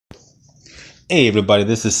Hey everybody,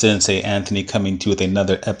 this is Sensei Anthony coming to you with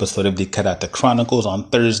another episode of the Karate Chronicles on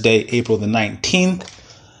Thursday, April the 19th.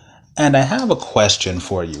 And I have a question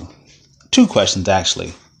for you. Two questions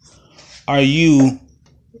actually. Are you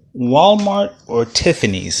Walmart or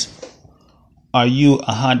Tiffany's? Are you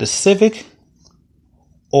a Honda Civic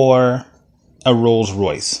or a Rolls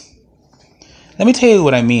Royce? Let me tell you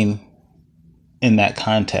what I mean in that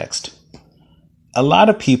context. A lot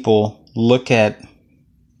of people look at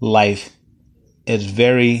life as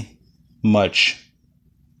very much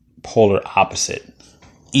polar opposite.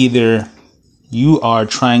 Either you are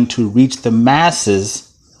trying to reach the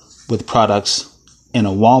masses with products in a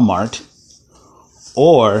Walmart,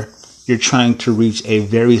 or you're trying to reach a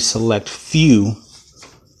very select few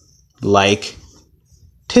like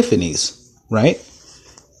Tiffany's, right?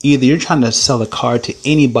 Either you're trying to sell a car to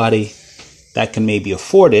anybody that can maybe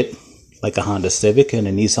afford it, like a Honda Civic and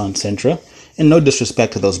a Nissan Sentra, and no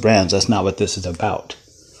disrespect to those brands, that's not what this is about.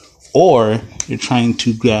 Or you're trying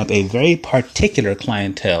to grab a very particular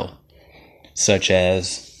clientele, such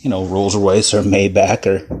as, Rolls Royce or Maybach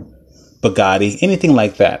or Bugatti, anything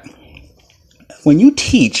like that. When you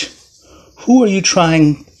teach, who are you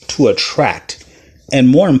trying to attract? And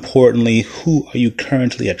more importantly, who are you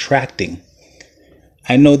currently attracting?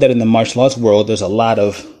 I know that in the martial arts world, there's a lot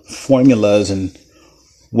of formulas and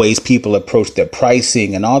ways people approach their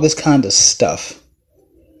pricing and all this kind of stuff.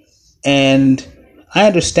 And I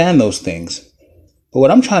understand those things. But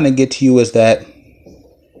what I'm trying to get to you is that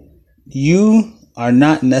you are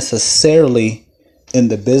not necessarily in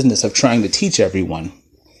the business of trying to teach everyone.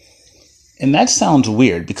 And that sounds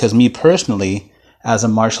weird because me personally, as a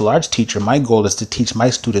martial arts teacher, my goal is to teach my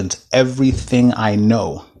students everything I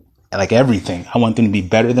know. Like everything. I want them to be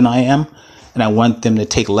better than I am, and I want them to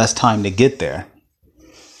take less time to get there.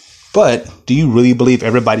 But do you really believe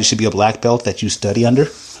everybody should be a black belt that you study under?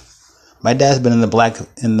 My dad's been in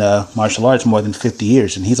the martial arts more than 50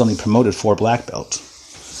 years, and he's only promoted 4 black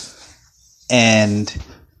belts. And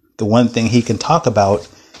the one thing he can talk about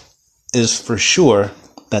is for sure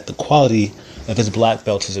that the quality of his black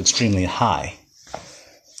belts is extremely high.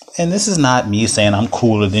 And this is not me saying I'm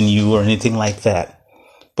cooler than you or anything like that.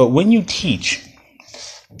 But when you teach,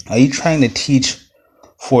 are you trying to teach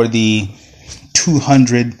for the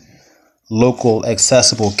 200 local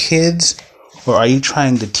accessible kids, or are you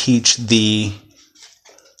trying to teach the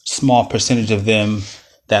small percentage of them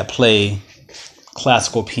that play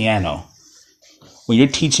classical piano? When you're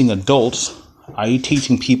teaching adults, are you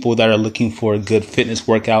teaching people that are looking for a good fitness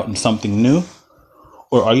workout and something new?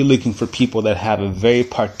 Or are you looking for people that have a very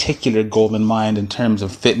particular goal in mind in terms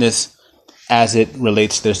of fitness as it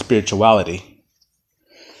relates to their spirituality?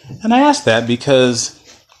 And I ask that because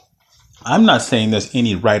I'm not saying there's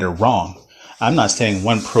any right or wrong. I'm not saying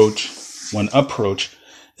one approach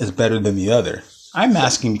is better than the other. I'm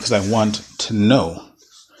asking because I want to know.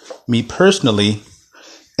 Me personally,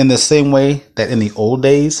 in the same way that in the old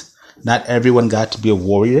days, not everyone got to be a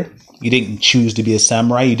warrior. You didn't choose to be a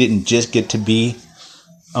samurai. You didn't just get to be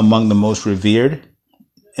among the most revered.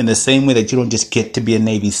 In the same way that you don't just get to be a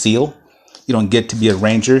Navy SEAL. You don't get to be a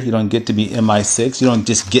Ranger. You don't get to be MI6. You don't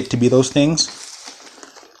just get to be those things.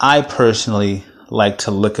 I personally like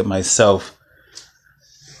to look at myself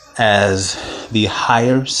as the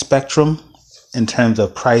higher spectrum in terms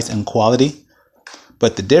of price and quality.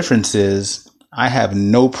 But the difference is I have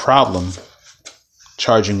no problem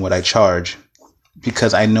charging what I charge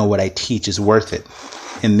because I know what I teach is worth it.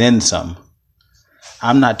 And then some.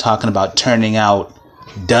 I'm not talking about turning out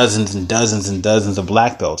dozens and dozens and dozens of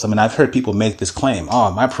black belts. I mean, I've heard people make this claim.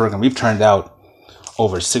 Oh, my program, we've turned out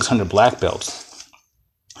over 600 black belts.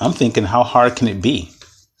 I'm thinking, how hard can it be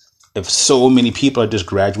if so many people are just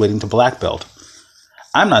graduating to black belt?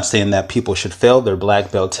 I'm not saying that people should fail their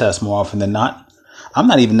black belt test more often than not. I'm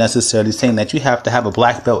not even necessarily saying that you have to have a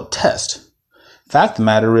black belt test. Fact of the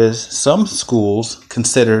matter is, some schools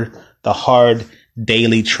consider the hard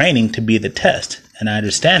daily training to be the test, and I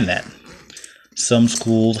understand that. Some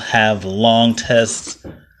schools have long tests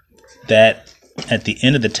that at the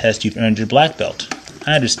end of the test you've earned your black belt.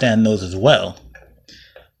 I understand those as well.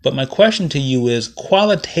 But my question to you is,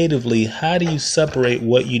 qualitatively, how do you separate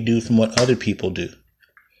what you do from what other people do?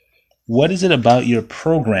 What is it about your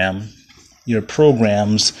program, your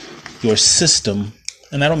programs, your system,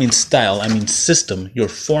 and I don't mean style, I mean system, your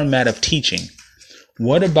format of teaching?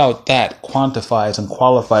 What about that quantifies and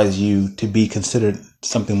qualifies you to be considered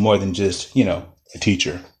something more than just, a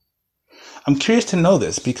teacher? I'm curious to know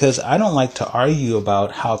this because I don't like to argue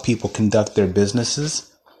about how people conduct their businesses,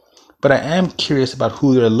 but I am curious about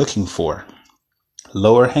who they're looking for.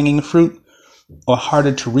 Lower hanging fruit or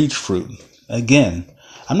harder to reach fruit? Again,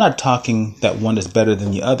 I'm not talking that one is better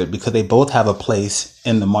than the other, because they both have a place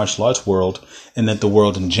in the martial arts world and in the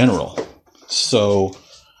world in general. So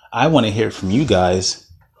I want to hear from you guys.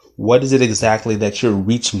 What is it exactly that you're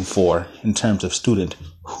reaching for in terms of student?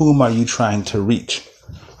 Whom are you trying to reach?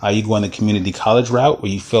 Are you going the community college route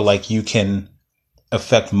where you feel like you can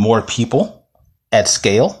affect more people at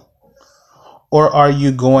scale? Or are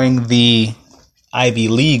you going the Ivy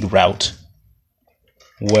League route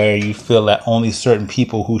where you feel that only certain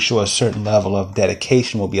people who show a certain level of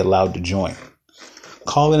dedication will be allowed to join?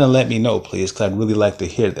 Call in and let me know, please, because I'd really like to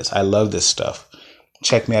hear this. I love this stuff.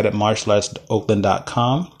 Check me out at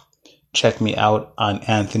martialartsoakland.com. Check me out on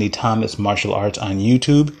Anthony Thomas Martial Arts on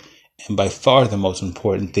YouTube. And by far the most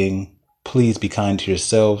important thing, please be kind to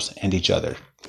yourselves and each other.